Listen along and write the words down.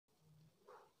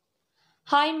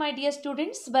Hi my dear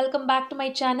students, welcome back to my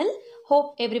channel.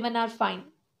 Hope everyone are fine.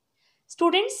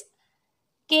 Students,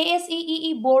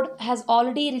 KSEE board has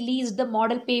already released the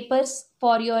model papers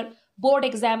for your board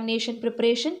examination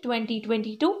preparation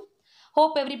 2022.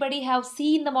 Hope everybody have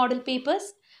seen the model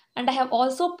papers, and I have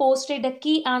also posted the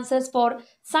key answers for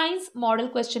science model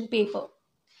question paper.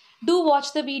 Do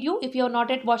watch the video if you have not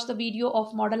yet watched the video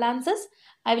of model answers.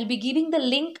 I will be giving the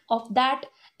link of that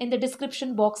in the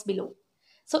description box below.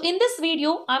 So in this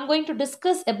video, I'm going to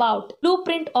discuss about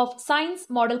blueprint of science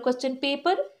model question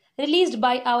paper released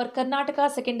by our Karnataka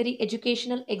Secondary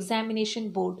Educational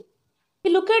Examination Board.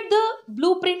 We look at the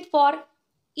blueprint for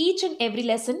each and every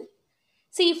lesson.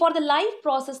 See, for the life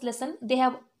process lesson, they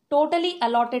have totally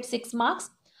allotted 6 marks,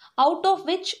 out of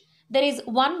which there is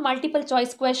one multiple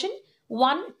choice question,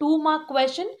 one 2-mark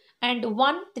question, and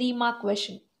one 3-mark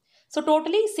question. So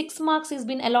totally 6 marks is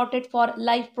been allotted for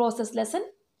life process lesson.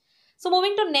 So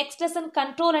moving to next lesson,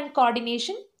 control and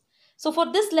coordination. So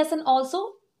for this lesson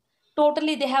also,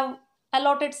 totally they have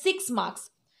allotted 6 marks.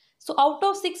 So out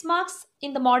of 6 marks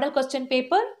in the model question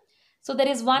paper, so there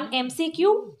is one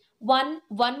MCQ, one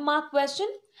 1-mark question,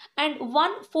 and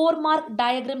one 4-mark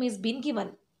diagram is been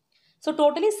given. So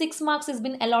totally 6 marks is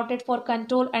been allotted for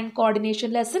control and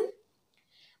coordination lesson.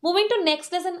 Moving to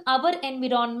next lesson, our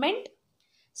environment.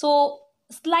 So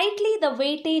slightly the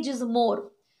weightage is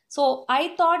more. So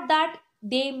I thought that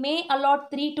they may allot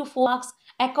 3 to 4 marks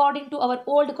according to our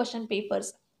old question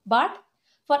papers. But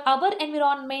for our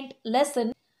environment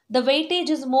lesson, the weightage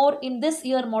is more in this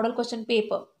year model question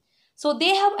paper. So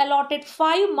they have allotted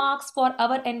 5 marks for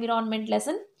our environment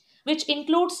lesson, which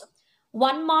includes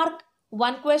 1 mark,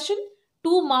 1 question,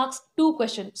 2 marks, 2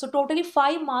 questions. So totally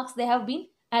 5 marks they have been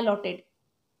allotted.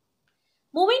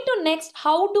 Moving to next,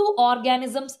 how do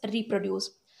organisms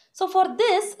reproduce? So for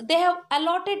this, they have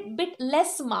allotted bit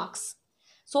less marks.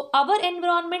 So our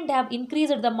environment, they have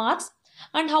increased the marks.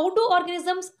 And how do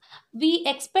organisms, we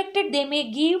expected they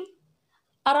may give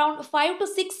around 5 to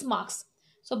 6 marks.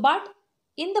 So but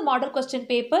in the model question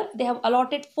paper, they have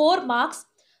allotted 4 marks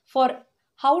for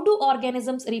how do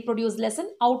organisms reproduce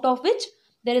lesson, out of which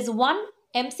there is one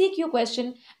MCQ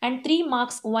question and 3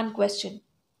 marks, 1 question.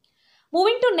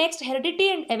 Moving to next, heredity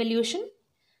and evolution.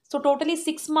 So totally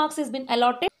 6 marks has been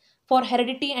allotted for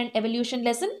heredity and evolution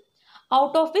lesson,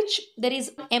 out of which there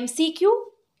is MCQ,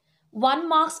 1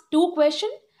 marks 2 question,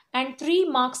 and 3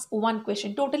 marks 1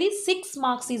 question. Totally 6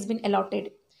 marks has been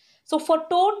allotted. So for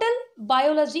total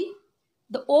biology,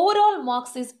 the overall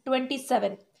marks is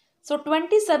 27. So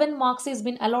 27 marks has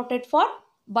been allotted for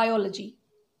biology.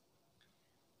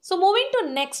 So moving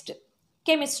to next,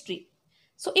 chemistry.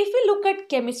 So if we look at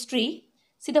chemistry,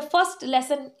 see the first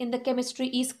lesson in the chemistry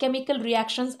is chemical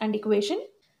reactions and equation.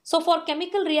 So for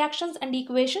chemical reactions and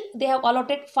equation, they have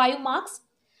allotted 5 marks.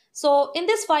 So in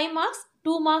this 5 marks,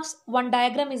 2 marks, 1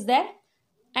 diagram is there,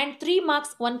 and 3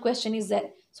 marks, 1 question is there.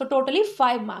 So totally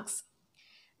 5 marks.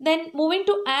 Then moving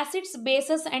to acids,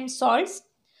 bases and salts.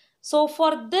 So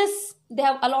for this, they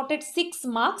have allotted 6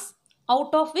 marks,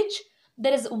 out of which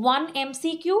there is one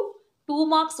MCQ, 2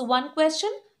 marks, 1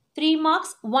 question, 3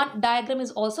 marks, 1 diagram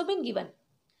is also been given.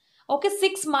 Okay,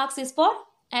 6 marks is for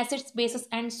acids, bases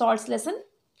and salts lesson.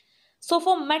 So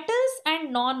for metals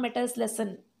and non-metals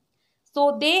lesson,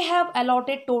 so they have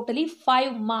allotted totally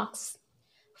 5 marks.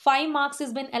 5 marks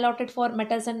has been allotted for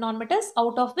metals and non-metals,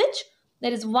 out of which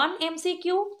there is one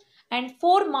MCQ and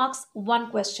 4 marks, 1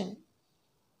 question.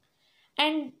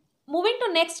 And moving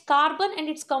to next, carbon and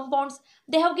its compounds,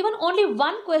 they have given only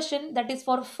 1 question, that is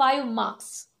for 5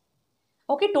 marks.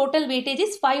 Okay, total weightage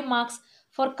is 5 marks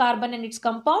for carbon and its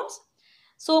compounds.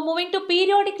 So moving to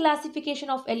periodic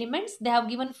classification of elements, they have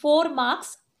given 4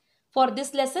 marks for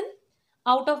this lesson,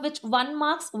 out of which 1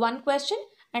 marks 1 question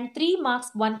and 3 marks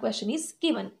 1 question is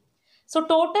given. So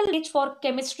total weightage for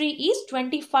chemistry is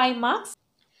 25 marks.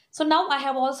 So now I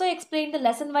have also explained the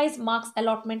lesson wise marks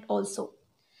allotment also.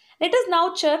 Let us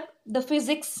now check the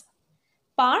physics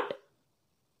part.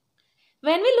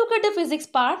 When we look at the physics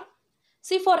part,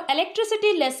 see for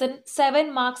electricity lesson,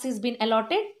 7 marks is been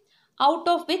allotted, out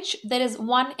of which there is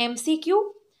one MCQ,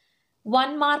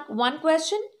 1 mark 1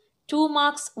 question, 2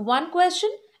 marks 1 question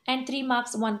and 3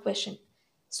 marks 1 question.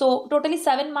 So totally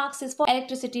 7 marks is for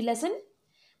electricity lesson.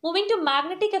 Moving to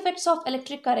magnetic effects of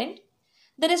electric current,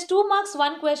 there is 2 marks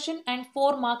 1 question and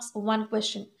 4 marks 1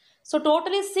 question. So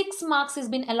totally 6 marks is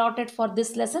been allotted for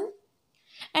this lesson.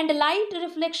 And light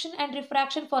reflection and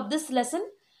refraction for this lesson,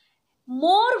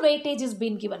 more weightage is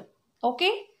been given.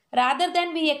 Okay, rather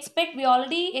than we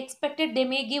already expected they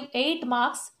may give 8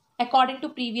 marks according to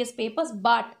previous papers,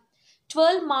 but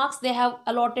 12 marks they have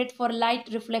allotted for light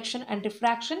reflection and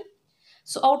refraction.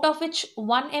 So out of which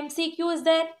 1 MCQ is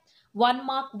there, 1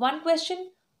 mark 1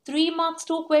 question, 3 marks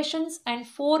 2 questions, and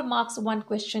 4 marks 1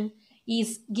 question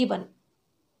is given.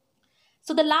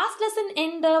 So the last lesson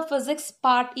in the physics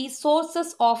part is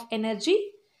sources of energy.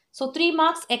 So 3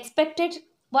 marks expected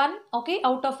 1, okay,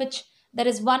 out of which there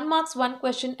is 1 marks 1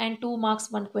 question and 2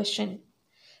 marks 1 question.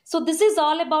 So this is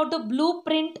all about the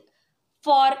blueprint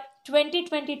for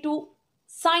 2022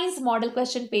 science model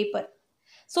question paper.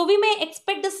 So we may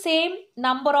expect the same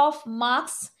number of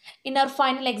marks in our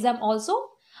final exam also,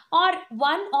 or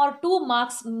 1 or 2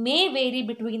 marks may vary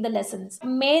between the lessons.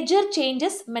 Major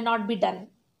changes may not be done.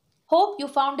 Hope you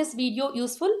found this video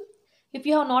useful. If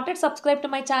you have not yet subscribed to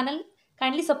my channel,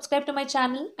 kindly subscribe to my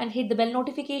channel and hit the bell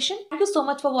notification. Thank you so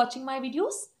much for watching my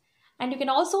videos. And you can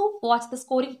also watch the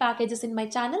scoring packages in my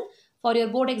channel for your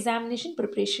board examination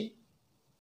preparation.